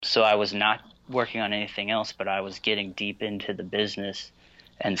So I was not working on anything else, but I was getting deep into the business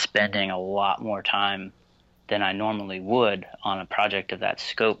and spending a lot more time than I normally would on a project of that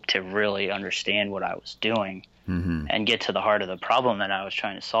scope to really understand what I was doing and get to the heart of the problem that I was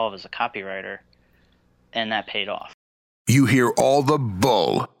trying to solve as a copywriter. And that paid off. You hear all the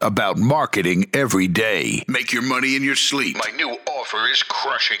bull about marketing every day. Make your money in your sleep. My new offer is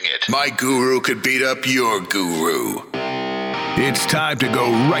crushing it. My guru could beat up your guru. It's time to go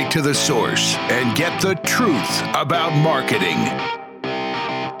right to the source and get the truth about marketing.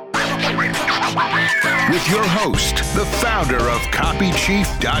 With your host, the founder of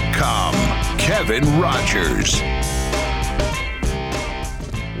CopyChief.com, Kevin Rogers.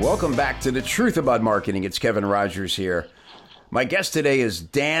 Welcome back to The Truth About Marketing. It's Kevin Rogers here. My guest today is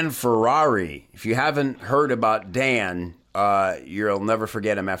Dan Ferrari. If you haven't heard about Dan, you'll never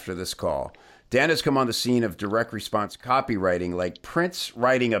forget him after this call. Dan has come on the scene of direct response copywriting like Prince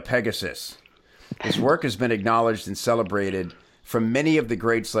riding a Pegasus. His work has been acknowledged and celebrated from many of the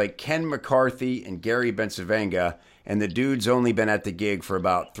greats like Ken McCarthy and Gary Bencivenga, and the dude's only been at the gig for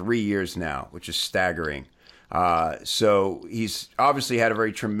about 3 years now, which is staggering. So he's obviously had a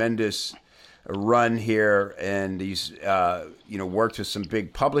very tremendous run here, and he's worked with some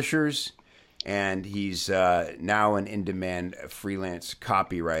big publishers, and he's now an in-demand freelance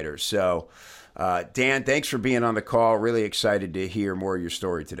copywriter. So Dan, thanks for being on the call. Really excited to hear more of your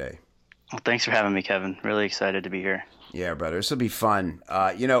story today. Well, thanks for having me, Kevin. Really excited to be here. Yeah, brother, this will be fun.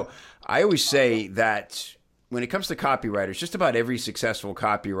 I always say that when it comes to copywriters, just about every successful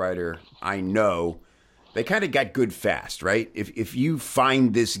copywriter I know, they kind of got good fast, right? If you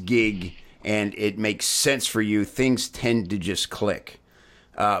find this gig and it makes sense for you, things tend to just click.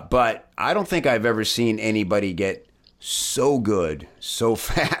 But I don't think I've ever seen anybody get so good so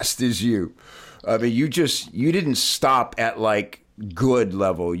fast as you. I mean, you didn't stop at like good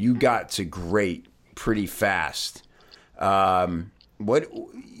level. You got to great pretty fast. Was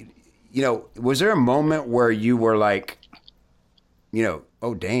there a moment where you were like,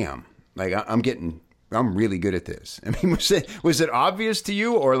 oh damn, like I'm really good at this? I mean, was it obvious to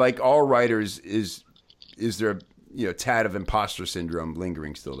you, or like all writers, is there a tad of imposter syndrome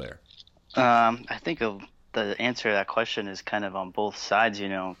lingering still there? I think the answer to that question is kind of on both sides.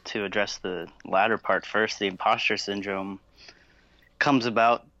 To address the latter part first, the imposter syndrome comes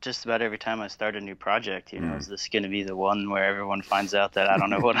about just about every time I start a new project. Is this going to be the one where everyone finds out that I don't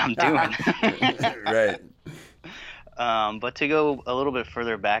know what I'm doing? Right. But to go a little bit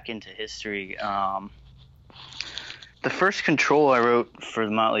further back into history, the first control I wrote for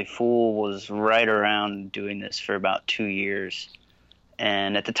The Motley Fool was right around doing this for about 2 years.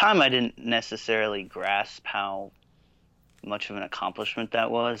 And at the time, I didn't necessarily grasp how much of an accomplishment that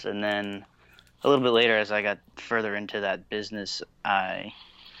was. And then a little bit later, as I got further into that business, I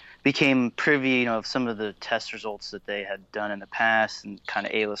became privy, of some of the test results that they had done in the past, and kind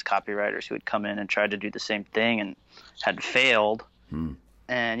of A-list copywriters who had come in and tried to do the same thing and had failed. And,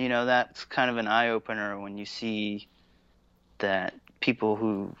 that's kind of an eye-opener when you see that people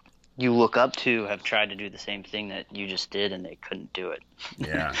who you look up to have tried to do the same thing that you just did and they couldn't do it.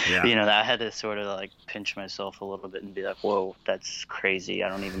 Yeah. I had to sort of like pinch myself a little bit and be like, whoa, that's crazy. I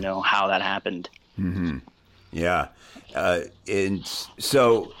don't even know how that happened. Mm-hmm. Yeah. And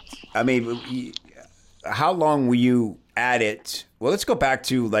so, I mean, how long were you at it? Well, let's go back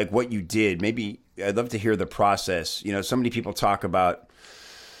to like what you did. Maybe I'd love to hear the process. So many people talk about,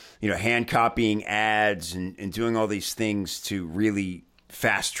 hand copying ads and doing all these things to really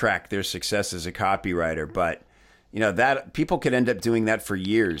fast track their success as a copywriter. But, that people could end up doing that for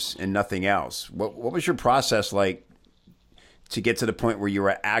years and nothing else. What was your process like to get to the point where you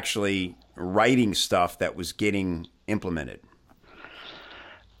were actually writing stuff that was getting implemented?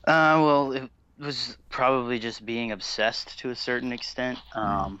 Well, it was probably just being obsessed to a certain extent.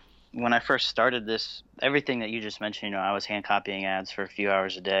 When I first started this, everything that you just mentioned, I was hand copying ads for a few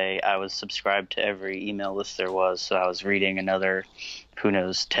hours a day. I was subscribed to every email list there was. So I was reading another, 10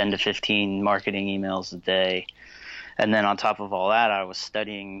 to 15 marketing emails a day. And then on top of all that, I was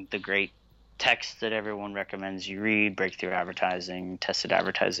studying the great texts that everyone recommends you read, breakthrough advertising, tested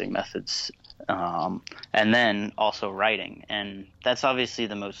advertising methods, and then also writing. And that's obviously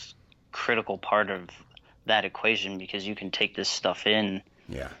the most critical part of that equation, because you can take this stuff in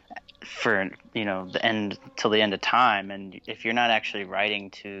for the end till the end of time, and if you're not actually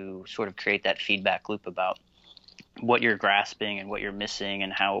writing to sort of create that feedback loop about what you're grasping and what you're missing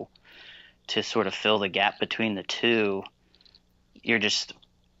and how to sort of fill the gap between the two, you're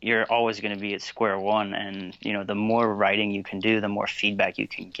always going to be at square one. And the more writing you can do, the more feedback you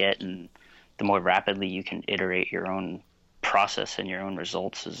can get, and the more rapidly you can iterate your own process and your own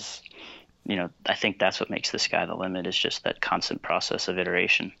results is, I think that's what makes the sky the limit, is just that constant process of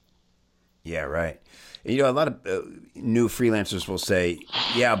iteration. Yeah, right. A lot of new freelancers will say,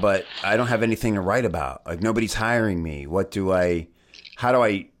 yeah, but I don't have anything to write about. Like, nobody's hiring me. How do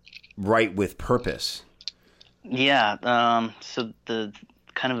I write with purpose? Yeah. So the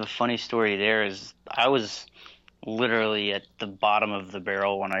kind of a funny story there is I was literally at the bottom of the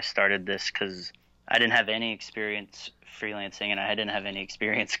barrel when I started this, because I didn't have any experience freelancing and I didn't have any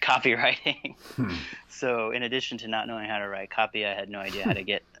experience copywriting. So in addition to not knowing how to write copy, I had no idea how to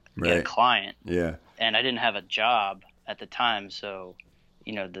get a client. Yeah. And I didn't have a job at the time, so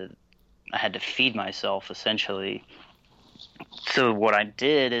I had to feed myself essentially. So what I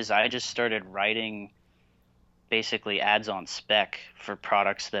did is I just started writing basically ads on spec for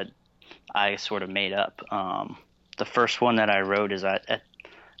products that I sort of made up. The first one that I wrote is I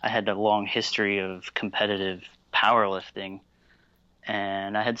had a long history of competitive powerlifting,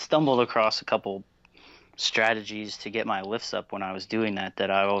 and I had stumbled across a couple strategies to get my lifts up when I was doing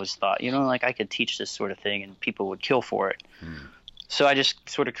that I always thought, like I could teach this sort of thing and people would kill for it. So I just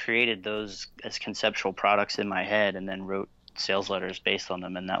sort of created those as conceptual products in my head and then wrote sales letters based on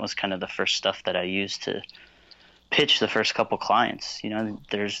them. And that was kind of the first stuff that I used to pitch the first couple clients.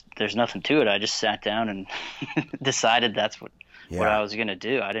 There's nothing to it. I just sat down and decided that's what I was going to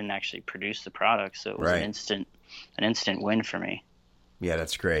do. I didn't actually produce the product. So it was an instant win for me. Yeah,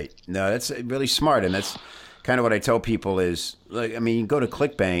 that's great. No, that's really smart. And that's kind of what I tell people is, like, I mean, you go to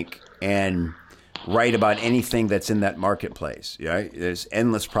ClickBank and write about anything that's in that marketplace. Right? There's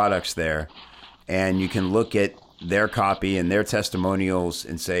endless products there. And you can look at their copy and their testimonials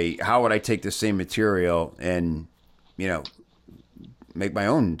and say, how would I take the same material and, make my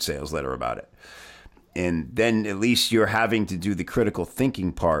own sales letter about it? And then at least you're having to do the critical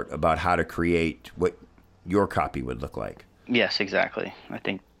thinking part about how to create what your copy would look like. Yes, exactly. I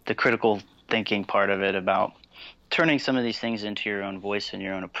think the critical thinking part of it about turning some of these things into your own voice and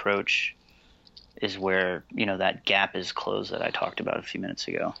your own approach is where, that gap is closed that I talked about a few minutes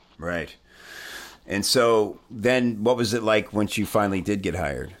ago. Right. And so then what was it like once you finally did get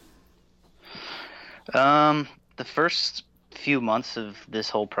hired? The first few months of this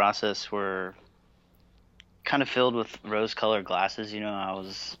whole process were kind of filled with rose-colored glasses.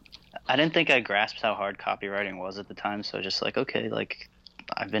 I didn't think I grasped how hard copywriting was at the time, so just like, okay, like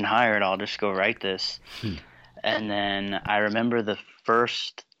I've been hired, I'll just go write this. And then I remember the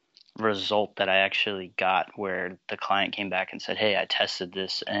first result that I actually got where the client came back and said, hey, I tested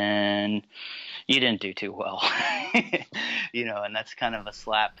this and you didn't do too well. And that's kind of a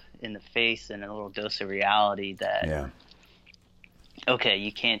slap in the face and a little dose of reality that, okay,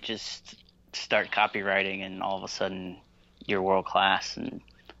 you can't just start copywriting and all of a sudden you're world class. And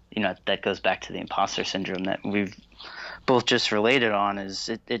that goes back to the imposter syndrome that we've both just related on. Is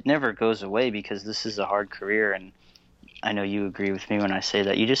it never goes away, because this is a hard career, and I know you agree with me when I say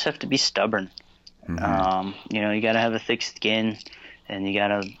that you just have to be stubborn. Mm-hmm. You got to have a thick skin, and you got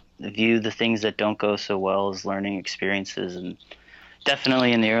to view the things that don't go so well as learning experiences. And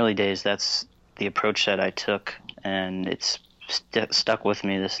definitely in the early days, that's the approach that I took, and it's stuck with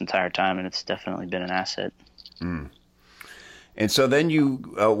me this entire time, and it's definitely been an asset. And so then you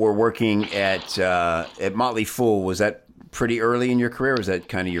were working at Motley Fool. Was that pretty early in your career? Was that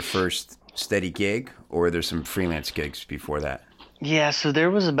kind of your first steady gig, or were there some freelance gigs before that? Yeah, so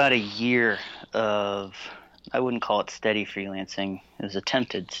there was about a year of, I wouldn't call it steady freelancing. It was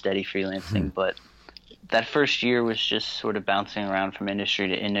attempted steady freelancing, but that first year was just sort of bouncing around from industry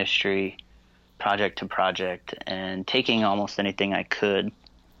to industry, project to project, and taking almost anything I could.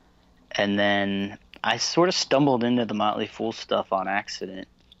 And then I sort of stumbled into the Motley Fool stuff on accident.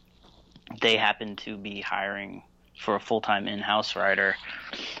 They happened to be hiring for a full-time in-house writer.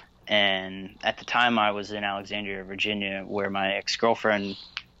 And at the time I was in Alexandria, Virginia, where my ex-girlfriend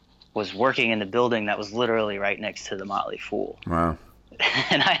was working in the building that was literally right next to the Motley Fool. Wow.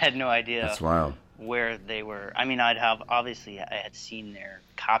 And I had no idea. That's wild. Where they were. I mean, I had seen their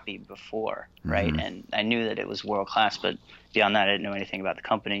copy before, right? Mm-hmm. And I knew that it was world class, but beyond that, I didn't know anything about the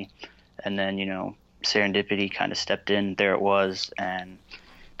company. And then, serendipity kind of stepped in. There it was, and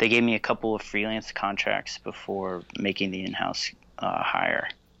they gave me a couple of freelance contracts before making the in-house hire.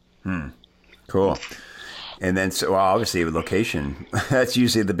 Cool. And then, so obviously, location, that's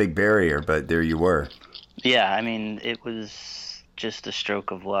usually the big barrier, but there you were. Yeah, I mean, it was just a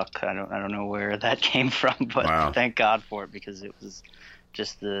stroke of luck. I don't know where that came from, but wow. Thank God for it, because it was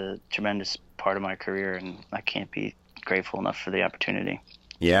just the tremendous part of my career, and I can't be grateful enough for the opportunity.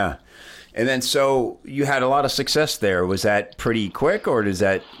 Yeah. And then, so you had a lot of success there. Was that pretty quick, or would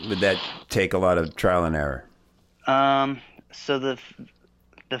that take a lot of trial and error? So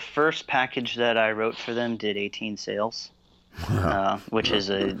the first package that I wrote for them did 18 sales, which is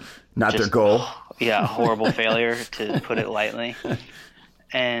not their goal. Yeah, a horrible failure, to put it lightly.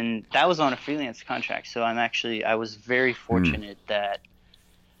 And that was on a freelance contract. So I was very fortunate that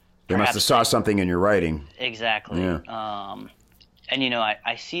they must have saw something in your writing. Exactly. Yeah. And,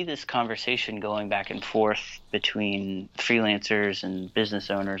 I see this conversation going back and forth between freelancers and business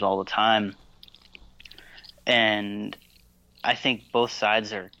owners all the time. And I think both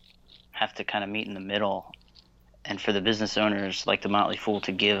sides have to kind of meet in the middle. And for the business owners like the Motley Fool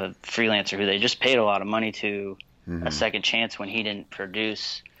to give a freelancer who they just paid a lot of money to a second chance when he didn't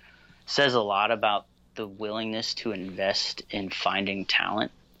produce says a lot about the willingness to invest in finding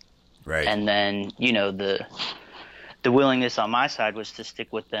talent. Right. And then, the willingness on my side was to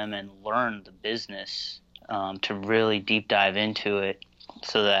stick with them and learn the business, to really deep dive into it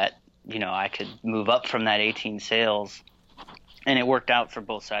so that, I could move up from that 18 sales. And it worked out for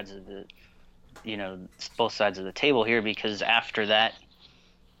both sides of the table here, because after that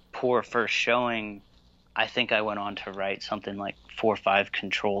poor first showing, I think I went on to write something like 4 or 5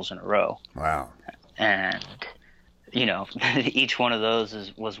 controls in a row. Wow. And, each one of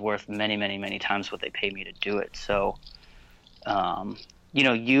those was worth many, many, many times what they paid me to do it. So,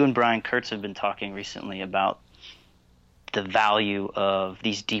 you and Brian Kurtz have been talking recently about the value of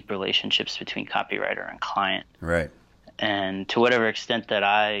these deep relationships between copywriter and client. Right. And to whatever extent that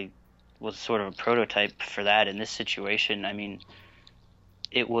I was sort of a prototype for that in this situation, I mean,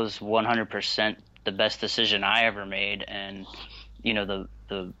 it was 100% the best decision I ever made. And,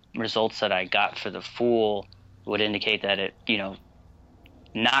 the results that I got for the Fool would indicate that it,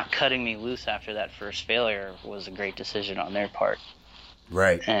 not cutting me loose after that first failure was a great decision on their part.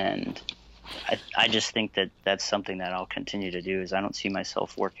 Right. And I just think that that's something that I'll continue to do, is I don't see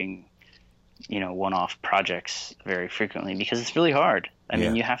myself working, one-off projects very frequently, because it's really hard. I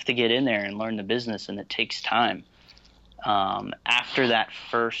mean, you have to get in there and learn the business, and it takes time. After that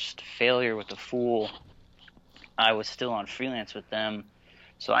first failure with the Fool, I was still on freelance with them.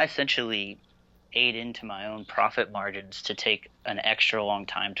 So I essentially ate into my own profit margins to take an extra long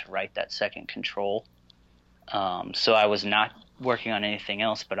time to write that second control. So I was not working on anything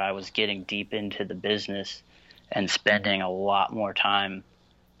else, but I was getting deep into the business and spending a lot more time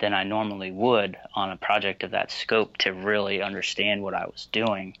than I normally would on a project of that scope to really understand what I was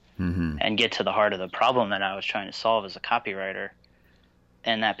doing and get to the heart of the problem that I was trying to solve as a copywriter.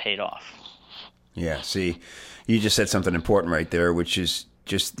 And that paid off. Yeah. See, you just said something important right there, which is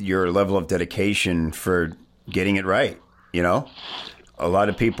just your level of dedication for getting it right. A lot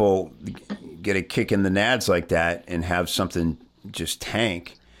of people get a kick in the nads like that and have something just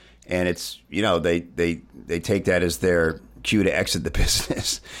tank, and it's they take that as their cue to exit the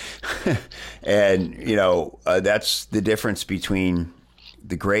business. And that's the difference between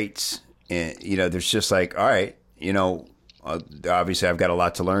the greats. And there's just like, all right, obviously I've got a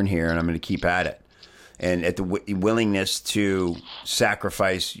lot to learn here, and I'm going to keep at it. And at the willingness to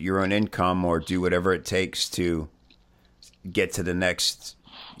sacrifice your own income or do whatever it takes to get to the next,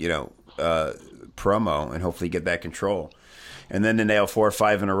 promo, and hopefully get that control. And then to nail 4 or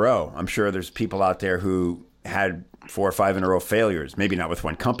 5 in a row. I'm sure there's people out there who had 4 or 5 in a row failures. Maybe not with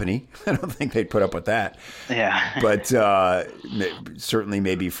one company. I don't think they'd put up with that. Yeah. But certainly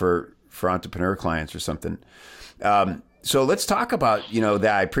maybe for entrepreneur clients or something. So let's talk about, that.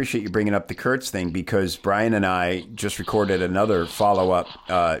 I appreciate you bringing up the Kurtz thing, because Brian and I just recorded another follow-up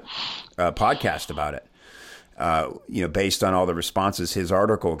podcast about it. Based on all the responses his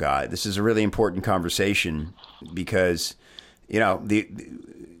article got. This is a really important conversation because,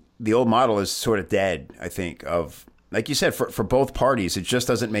 the old model is sort of dead, I think, of, like you said, for both parties. It just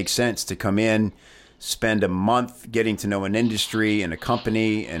doesn't make sense to come in, spend a month getting to know an industry and a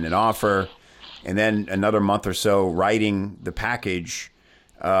company and an offer, and then another month or so writing the package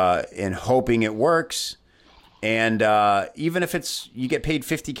and hoping it works. And even if you get paid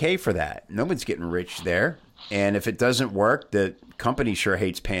 $50K for that, no one's getting rich there. And if it doesn't work, the company sure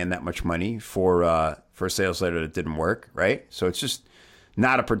hates paying that much money for a sales letter that didn't work, right? So it's just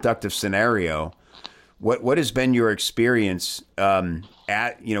not a productive scenario. What has been your experience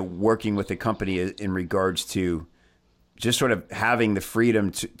at working with the company in regards to just sort of having the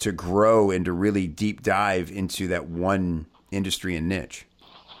freedom to grow and to really deep dive into that one industry and niche?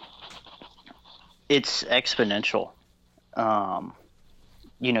 It's exponential.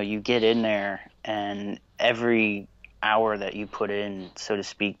 You get in there, and every hour that you put in, so to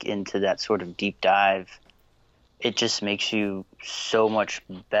speak, into that sort of deep dive, it just makes you so much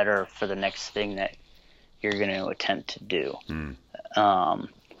better for the next thing that you're going to attempt to do.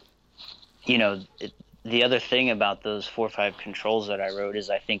 the other thing about those 4 or 5 controls that I wrote is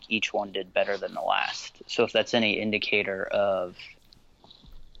I think each one did better than the last. So if that's any indicator of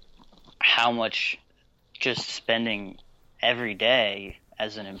how much just spending every day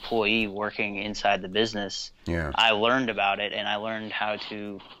as an employee working inside the business, I learned about it, and I learned how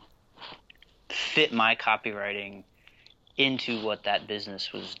to fit my copywriting into what that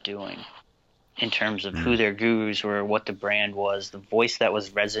business was doing in terms of who their gurus were, what the brand was, the voice that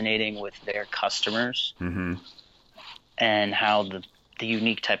was resonating with their customers, and how the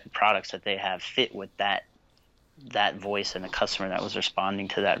unique type of products that they have fit with that voice and the customer that was responding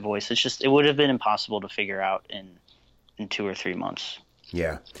to that voice. It would have been impossible to figure out in 2 or 3 months.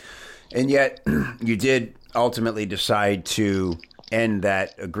 Yeah. And yet you did ultimately decide to end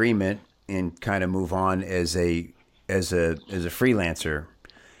that agreement and kind of move on as a freelancer.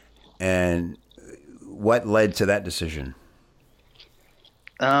 And what led to that decision?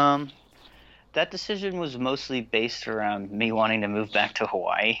 That decision was mostly based around me wanting to move back to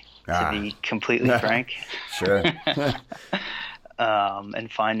Hawaii, to be completely frank. Sure.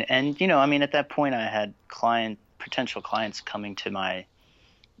 And you know, I mean, at that point I had potential clients coming to my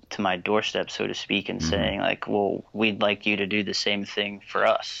doorstep, so to speak, and saying like, well, we'd like you to do the same thing for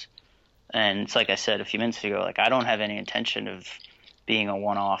us. And it's like I said a few minutes ago, like I don't have any intention of being a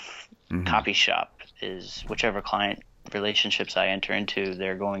one-off copy shop. Is whichever client relationships I enter into,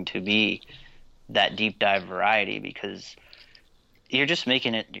 they're going to be that deep dive variety, because you're just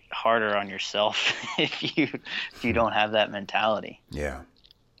making it harder on yourself if you don't have that mentality. Yeah.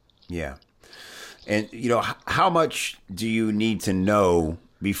 And you know, how much do you need to know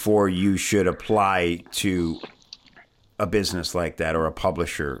before you should apply to a business like that or a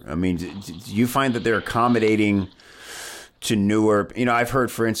publisher? I mean, do you find that they're accommodating to newer, you know, I've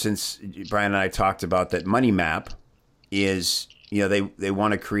heard, for instance, Brian and I talked about that Money Map is, you know, they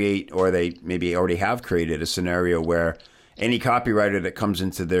want to create, or they maybe already have created a scenario where any copywriter that comes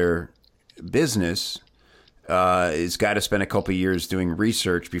into their business has got to spend a couple of years doing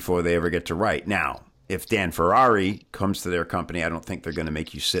research before they ever get to write. Now, if Dan Ferrari comes to their company, I don't think they're going to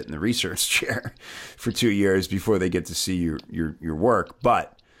make you sit in the research chair for 2 years before they get to see your work.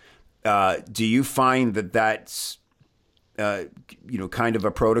 But do you find that that's you know, kind of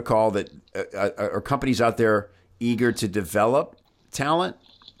a protocol that are companies out there eager to develop talent,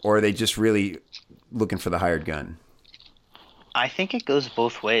 or are they just really looking for the hired gun? I think it goes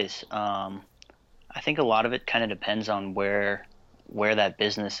both ways. I think a lot of it kind of depends on where that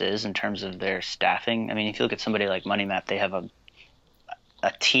business is in terms of their staffing. I mean, if you look at somebody like Money Map, they have a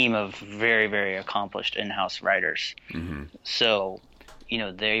team of very, very accomplished in-house writers. So, you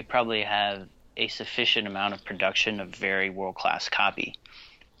know, they probably have a sufficient amount of production of very world-class copy.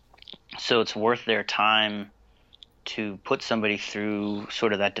 So it's worth their time to put somebody through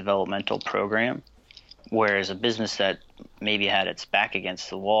sort of that developmental program, whereas a business that maybe had its back against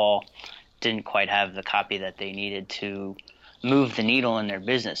the wall didn't quite have the copy that they needed to move the needle in their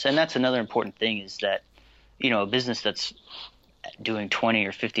business. And that's another important thing, is that, you know, a business that's doing 20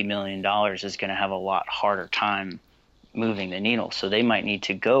 or 50 million dollars is going to have a lot harder time moving the needle. So they might need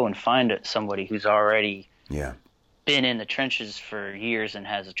to go and find somebody who's already been in the trenches for years and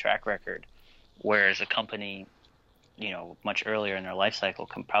has a track record, whereas a company, you know, much earlier in their life cycle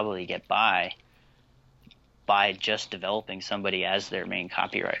can probably get by just developing somebody as their main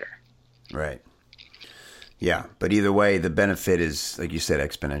copywriter. Right. Yeah, but either way, the benefit is, like you said,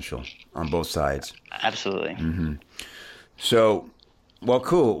 exponential on both sides. Absolutely. So, well,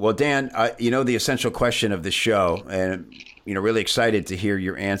 cool. Well, Dan, you know the essential question of the show, and you know, really excited to hear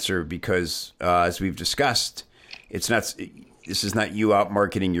your answer because, as we've discussed, this is not you out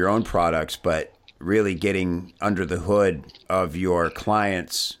marketing your own products, but really getting under the hood of your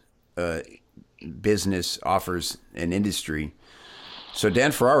clients' business offers and industry. So,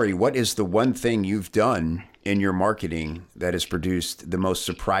 Dan Ferrari, what is the one thing you've done in your marketing that has produced the most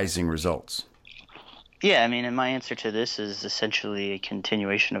surprising results? Yeah, I mean, and my answer to this is essentially a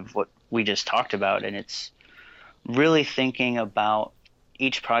continuation of what we just talked about, and it's really thinking about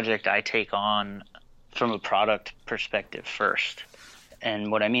each project I take on from a product perspective first.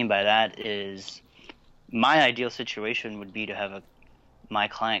 And what I mean by that is my ideal situation would be to have my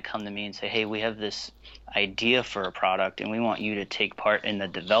client come to me and say, hey, we have this idea for a product, and we want you to take part in the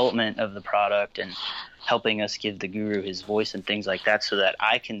development of the product and helping us give the guru his voice and things like that, so that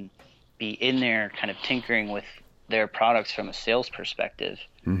I can be in there kind of tinkering with their products from a sales perspective.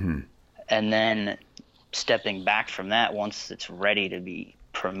 And then stepping back from that, once it's ready to be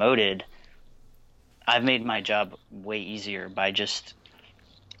promoted, I've made my job way easier by just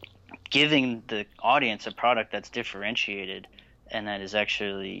giving the audience a product that's differentiated and that is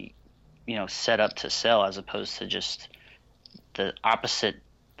actually, set up to sell, as opposed to just the opposite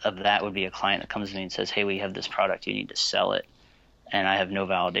of that would be a client that comes to me and says, hey, we have this product, you need to sell it. And I have no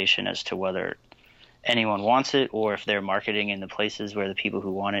validation as to whether anyone wants it or if they're marketing in the places where the people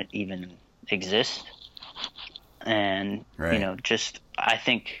who want it even exist. And, I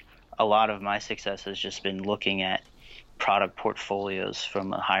think a lot of my success has just been looking at product portfolios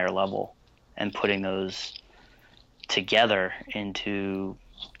from a higher level and putting those together into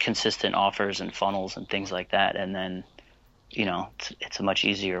consistent offers and funnels and things like that. And then, it's a much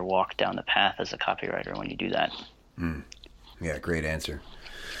easier walk down the path as a copywriter when you do that. Yeah, great answer.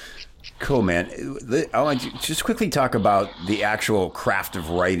 Cool, man. I want to just quickly talk about the actual craft of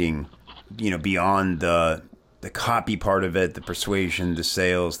writing, beyond the copy part of it, the persuasion, the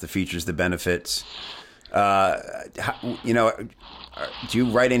sales, the features, the benefits. Do you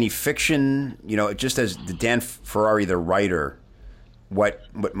write any fiction? Just as the Dan Ferrari, the writer,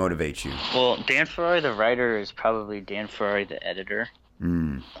 what motivates you? Well, Dan Ferrari, the writer, is probably Dan Ferrari, the editor.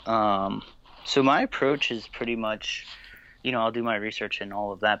 So my approach is pretty much, I'll do my research and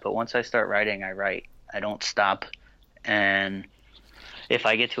all of that, but once I start writing, I write. I don't stop. And if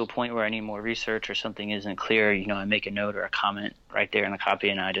I get to a point where I need more research or something isn't clear, I make a note or a comment right there in the copy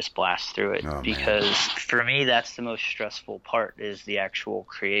and I just blast through it. Because for me, that's the most stressful part, is the actual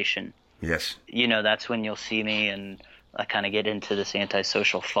creation. Yes. That's when you'll see me and I kind of get into this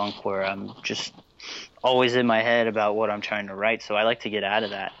antisocial funk where I'm just always in my head about what I'm trying to write. So I like to get out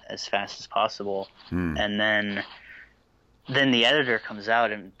of that as fast as possible. And then the editor comes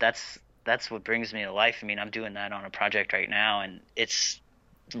out, and that's what brings me to life. I mean, I'm doing that on a project right now, and it's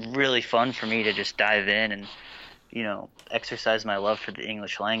really fun for me to just dive in and, exercise my love for the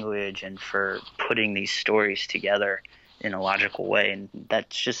English language and for putting these stories together in a logical way. And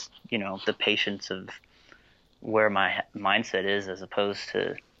that's just, the patience of where my mindset is, as opposed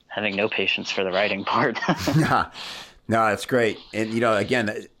to having no patience for the writing part. No, that's great. And,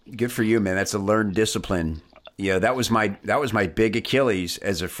 again, good for you, man. That's a learned discipline. That was my big Achilles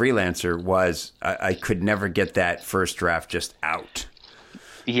as a freelancer, was I could never get that first draft just out.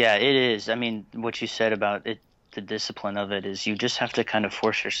 Yeah, it is. I mean, what you said about it, the discipline of it, is you just have to kind of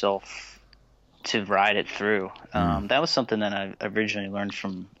force yourself to ride it through. That was something that I originally learned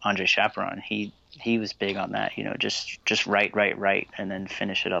from Andre Chaperon. He was big on that, just write, and then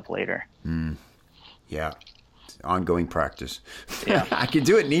finish it up later. Yeah. Ongoing practice. Yeah. I can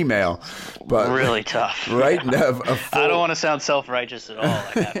do it in email, but really tough. Right? Yeah. I don't want to sound self-righteous at all.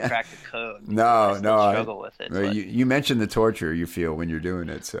 Like I've cracked the code. No, I struggle with it. You mentioned the torture you feel when you're doing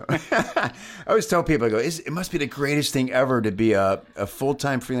it. So I always tell people, I go, it must be the greatest thing ever to be a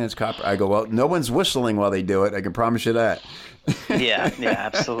full-time freelance copy. I go, well, no one's whistling while they do it. I can promise you that. Yeah,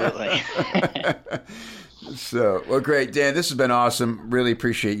 absolutely. So, well, great, Dan. This has been awesome. Really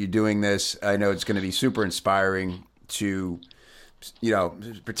appreciate you doing this. I know it's going to be super inspiring to,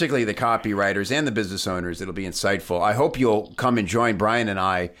 particularly the copywriters and the business owners. It'll be insightful. I hope you'll come and join Brian and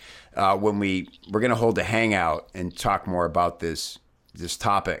I when we're going to hold a hangout and talk more about this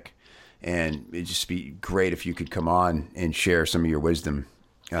topic. And it'd just be great if you could come on and share some of your wisdom.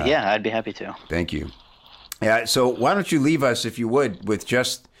 Yeah, I'd be happy to. Thank you. Yeah. So why don't you leave us, if you would, with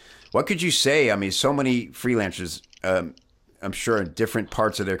just, what could you say? I mean, so many freelancers, I'm sure, in different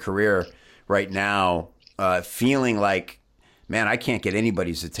parts of their career right now, feeling like, man, I can't get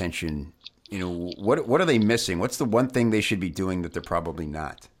anybody's attention. What are they missing? What's the one thing they should be doing that they're probably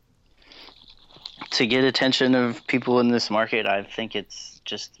not? To get attention of people in this market, I think it's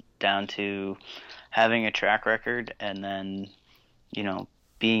just down to having a track record and then,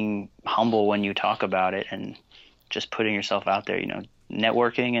 being humble when you talk about it and just putting yourself out there,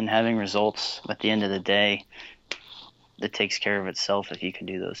 networking and having results. At the end of the day, it takes care of itself if you can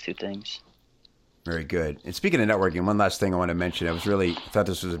do those two things. Very good. And speaking of networking, one last thing I want to mention. I thought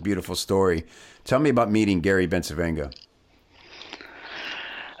this was a beautiful story. Tell me about meeting Gary Bencivenga.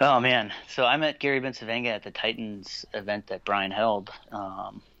 Oh, man. So I met Gary Bencivenga at the Titans event that Brian held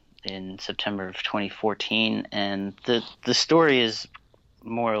in September of 2014. And the story is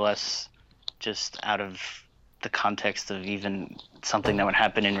more or less just out of the context of even something that would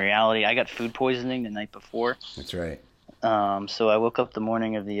happen in reality. I got food poisoning the night before. That's right. So I woke up the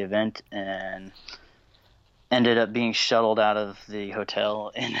morning of the event and ended up being shuttled out of the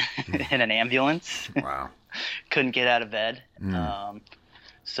hotel in in an ambulance. Wow. Couldn't get out of bed.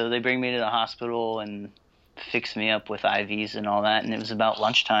 So they bring me to the hospital and fix me up with IVs and all that. And it was about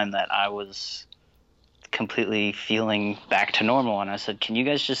lunchtime that I was completely feeling back to normal. And I said, can you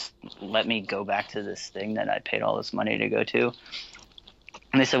guys just let me go back to this thing that I paid all this money to go to?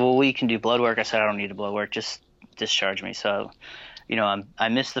 And they said, well, we can do blood work. I said, I don't need a blood work. Just discharge me. So I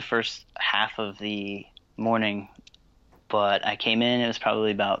missed the first half of the morning, but I came in, it was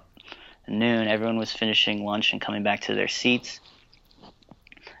probably about noon. Everyone was finishing lunch and coming back to their seats.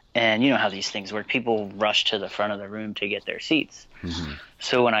 And you know how these things work. People rush to the front of the room to get their seats. Mm-hmm.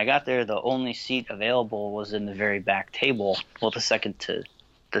 So when I got there, the only seat available was in the very back table. Well, the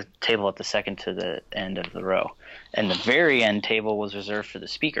table at the second to the end of the row. And the very end table was reserved for the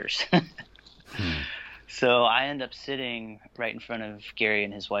speakers. So I end up sitting right in front of Gary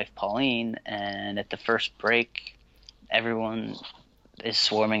and his wife, Pauline. And at the first break, everyone is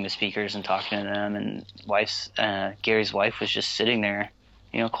swarming the speakers and talking to them. And Gary's wife was just sitting there,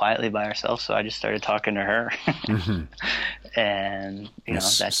 quietly by herself. So I just started talking to her. Mm-hmm. And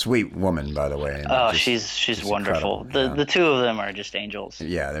that's sweet woman, by the way. She's wonderful. The two of them are just angels.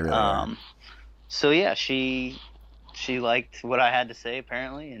 Yeah, they really are. So yeah, she liked what I had to say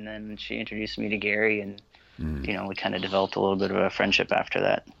apparently, and then she introduced me to Gary, and we kind of developed a little bit of a friendship after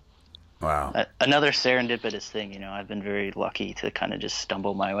that. Wow. Another serendipitous thing, I've been very lucky to kind of just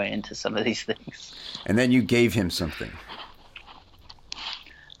stumble my way into some of these things. And then you gave him something.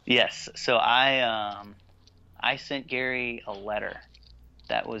 Yes. So I sent Gary a letter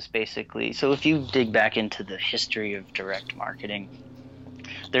that was basically, so if you dig back into the history of direct marketing,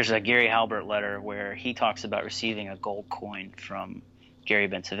 there's a Gary Halbert letter where he talks about receiving a gold coin from Gary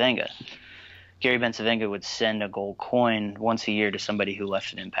Bencivenga. Gary Bencivenga would send a gold coin once a year to somebody who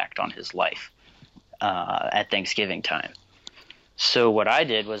left an impact on his life at Thanksgiving time. So what I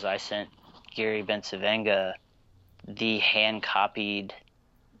did was I sent Gary Bencivenga the hand-copied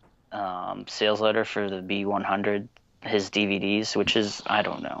sales letter for the B100, his DVDs, which is, I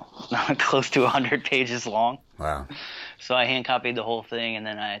don't know, close to 100 pages long. Wow. So I hand copied the whole thing, and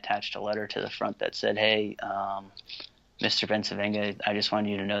then I attached a letter to the front that said, hey, Mr. Bencivenga, I just wanted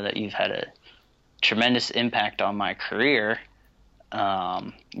you to know that you've had a tremendous impact on my career.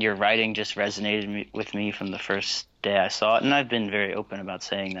 Your writing just resonated with me from the first day I saw it, and I've been very open about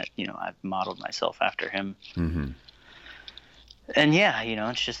saying that, I've modeled myself after him. Mm-hmm. And yeah,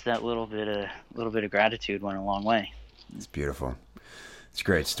 it's just that little bit of gratitude went a long way. It's beautiful. It's a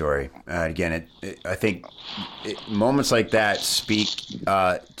great story. Again, I think moments like that speak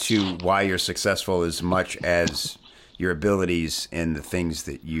to why you're successful as much as your abilities and the things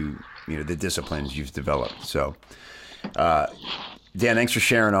that the disciplines you've developed. So, Dan, thanks for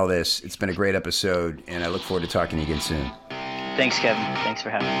sharing all this. It's been a great episode, and I look forward to talking to you again soon. Thanks, Kevin. Thanks for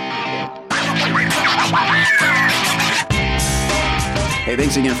having me. Hey,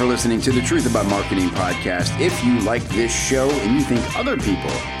 thanks again for listening to the Truth About Marketing podcast. If you like this show and you think other people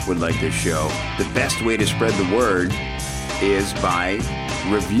would like this show, the best way to spread the word is by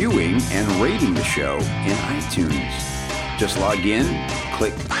reviewing and rating the show in iTunes. Just log in,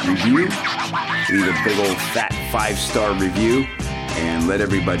 click review, leave a big old fat 5-star review, and let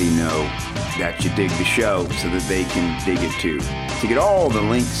everybody know that you dig the show so that they can dig it too. To get all the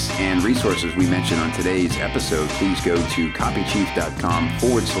links and resources we mentioned on today's episode, please go to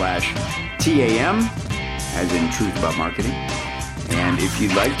copychief.com/TAM, as in Truth About Marketing. And if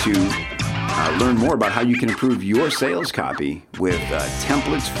you'd like to learn more about how you can improve your sales copy with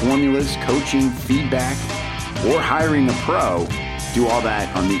templates, formulas, coaching, feedback, or hiring a pro, do all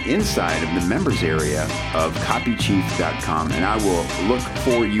that on the inside of the members area of copychief.com, and I will look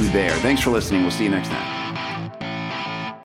for you there. Thanks for listening. We'll see you next time.